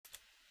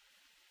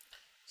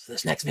So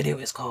this next video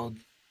is called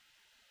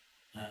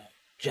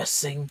Just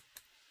Sing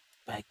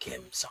by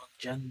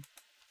Seongjun.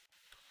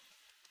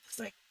 It's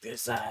like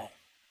there's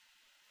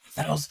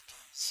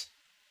thousands.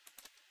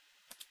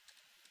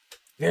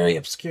 Very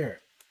obscure.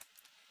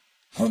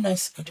 Oh,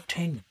 nice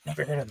entertainment.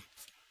 Never heard of them.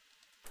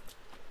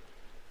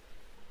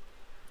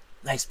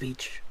 Nice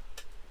beach.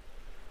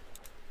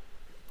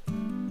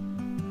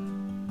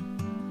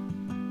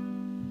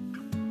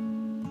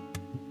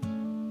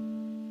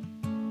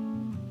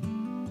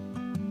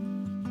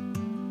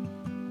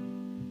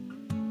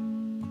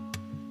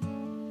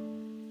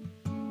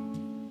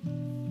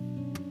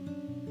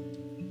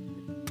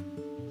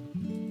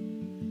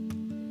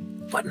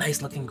 What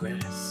nice looking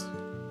grass.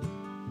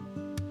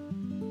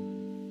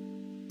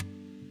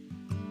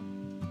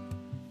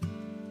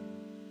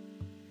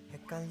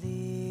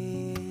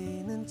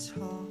 헷갈리는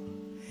저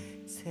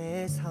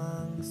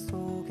세상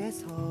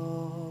속에서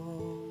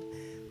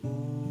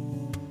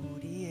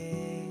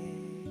우리의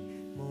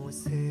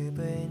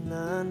모습을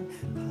난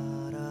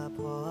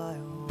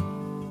바라봐요.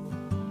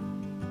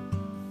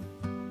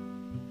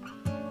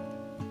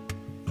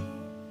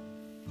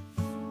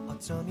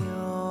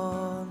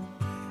 어쩌면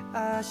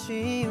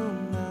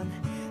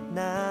아쉬움만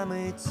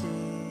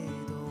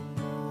남을지도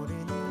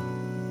모르는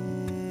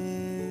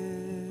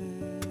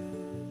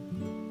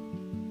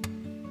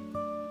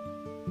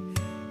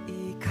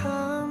이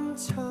감정들을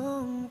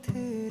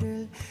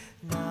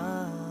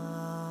난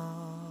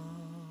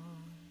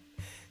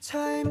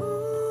잘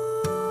모르겠어.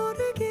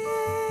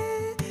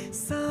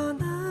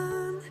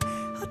 난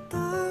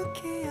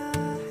어떻게 해야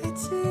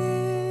할지.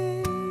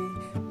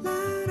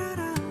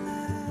 라라라라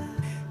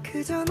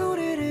그저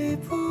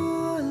노래를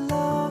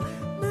불러.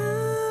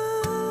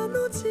 난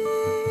오직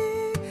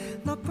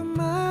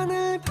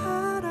너뿐만을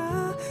바라보면서.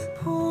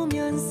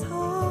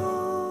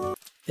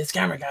 This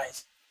camera guy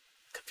is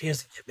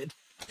confusing a bit.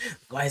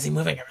 Why is he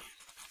moving around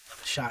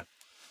the shot?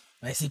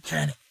 Why is he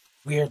panning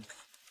weirdly?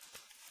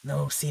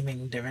 No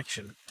seeming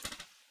direction.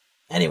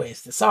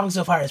 Anyways, the song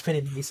so far is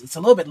pretty nice. It's a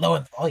little bit low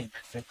in the volume,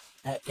 but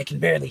I can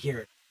barely hear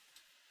it.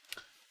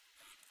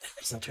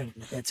 I'll turn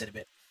my headset a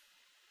bit.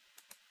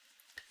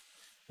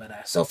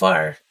 But so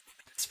far,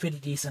 it's pretty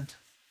decent.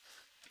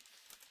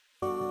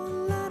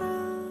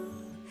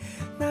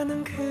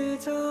 나는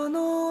그저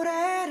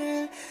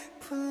노래를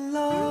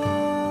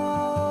불러.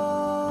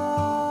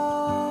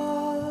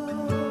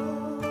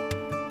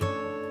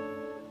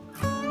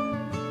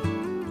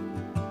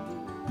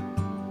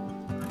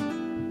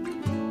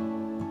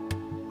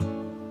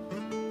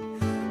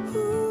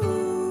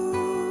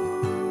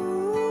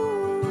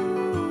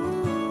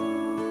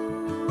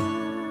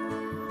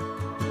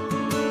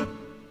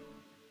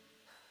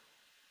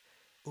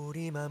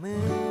 우리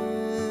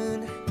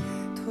맘은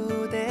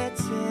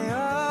도대체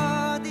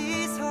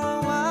어디서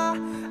와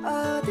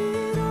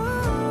어디로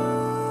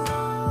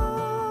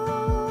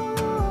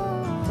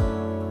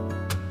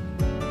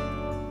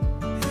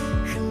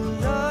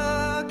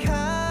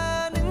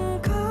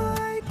흘러가는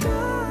걸까.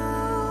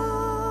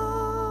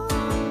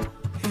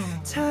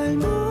 잘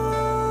모르겠어.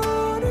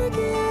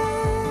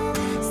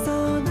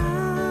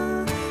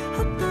 나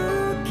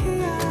어떻게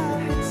해야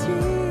할지.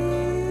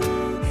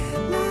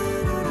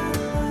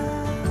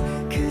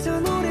 그저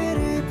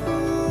노래를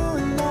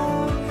불러.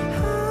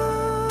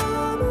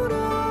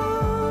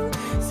 아무런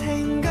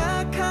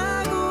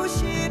생각하고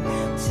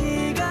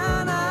싶지가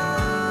않아.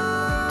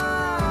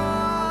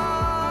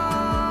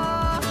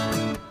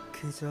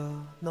 그저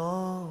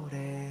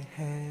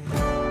노래해.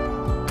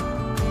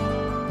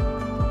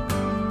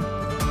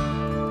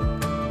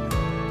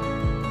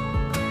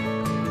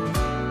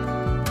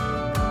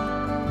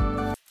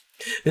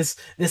 This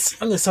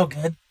song is so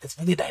good. It's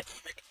really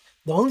dynamic.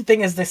 The only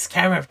thing is this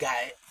camera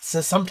guy.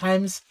 So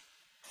sometimes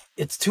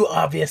it's too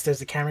obvious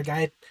there's a camera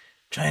guy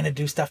trying to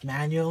do stuff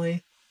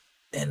manually.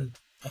 And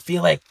I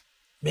feel like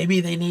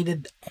maybe they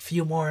needed a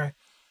few more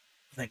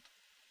like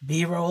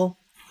B-roll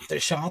with their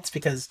shots,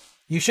 because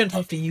you shouldn't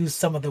have to use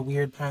some of the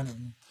weird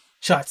panning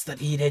shots that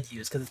he did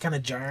use, because it's kind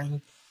of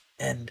jarring.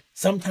 And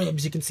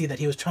sometimes you can see that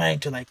he was trying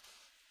to like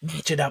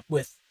match it up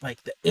with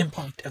like the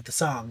impact of the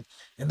song,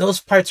 and those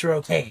parts are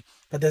okay.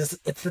 But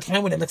it's the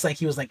time when it looks like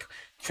he was like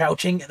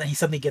crouching, and then he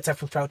suddenly gets up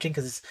from crouching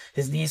because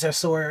his knees are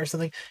sore or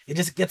something. It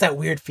just gets that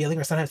weird feeling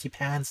where sometimes he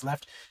pans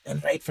left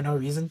and right for no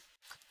reason.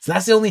 So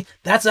that's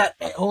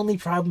my only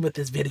problem with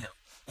this video.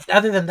 And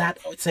other than that,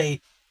 I would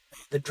say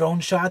the drone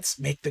shots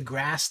make the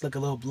grass look a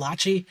little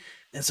blotchy,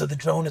 and so the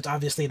drone is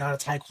obviously not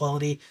as high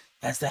quality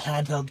as the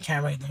handheld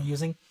camera they're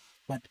using.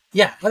 But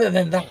yeah, other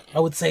than that, I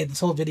would say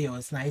this whole video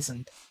is nice,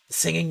 and the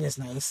singing is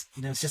nice.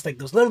 You know, it's just like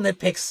those little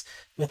nitpicks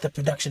with the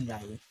production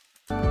value.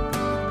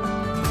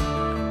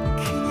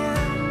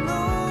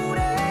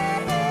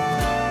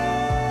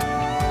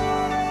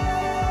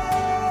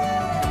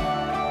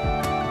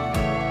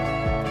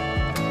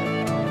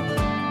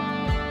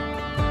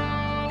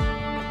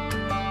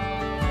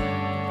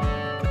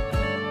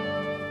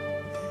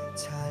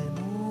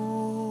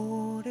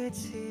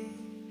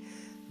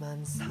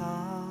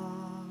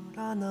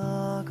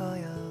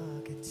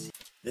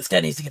 This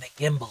guy needs to get a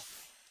gimbal.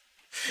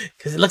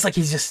 Because it looks like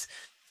he's just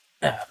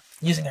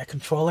using a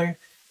controller.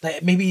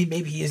 Like maybe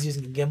he is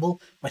using a gimbal,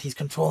 but he's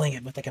controlling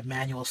it with like a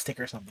manual stick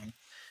or something.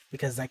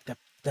 Because like the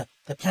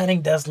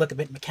panning does look a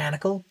bit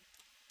mechanical,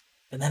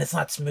 and then it's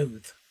not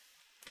smooth.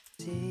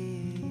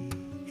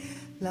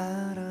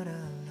 라라라라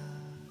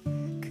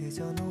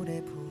그저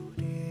노래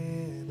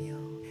부르며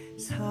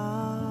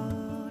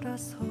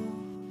살아서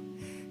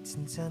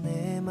진짜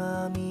내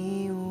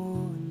맘이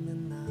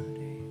웃는 나를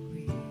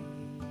위해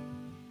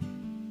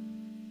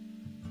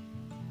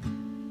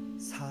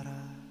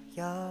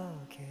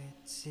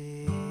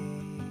살아야겠지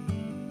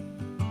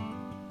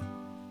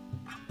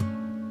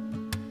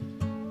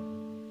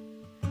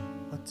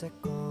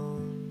어쨌건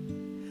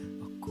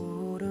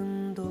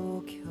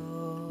구름도 결국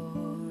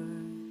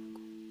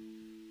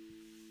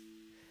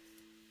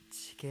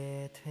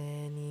지게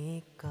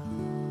되니까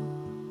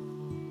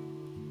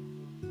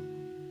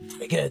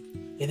Pretty good.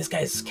 Yeah, this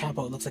guy's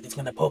capo looks like it's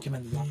gonna poke him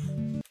in the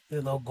eye. The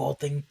little gold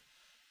thing.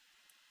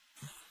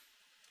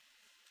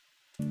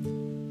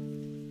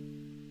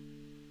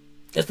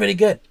 It's pretty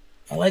good.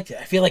 I liked it.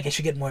 I feel like it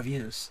should get more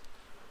views.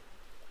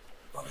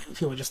 Well,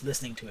 people were just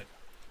listening to it.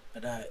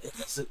 But it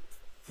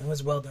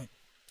was well done.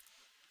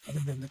 Other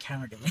than the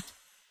camera going.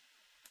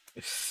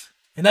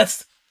 And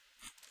it's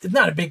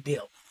not a big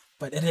deal.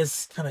 But it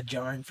is kind of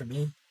jarring for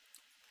me.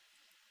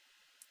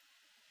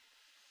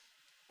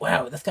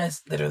 Wow, this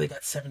guy's literally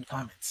got 7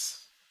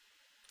 comments.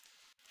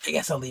 I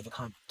guess I'll leave a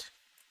comment.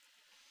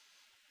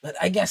 But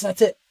I guess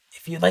that's it.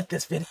 If you like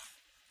this video,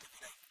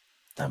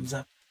 thumbs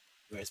up.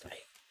 Where's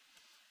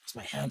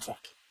my hand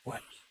fuck?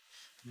 What?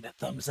 Give me that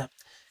thumbs up.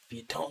 If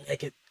you don't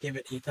like it, give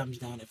it a thumbs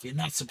down. If you're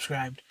not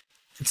subscribed,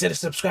 consider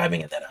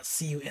subscribing, and then I'll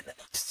see you in the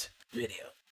next video.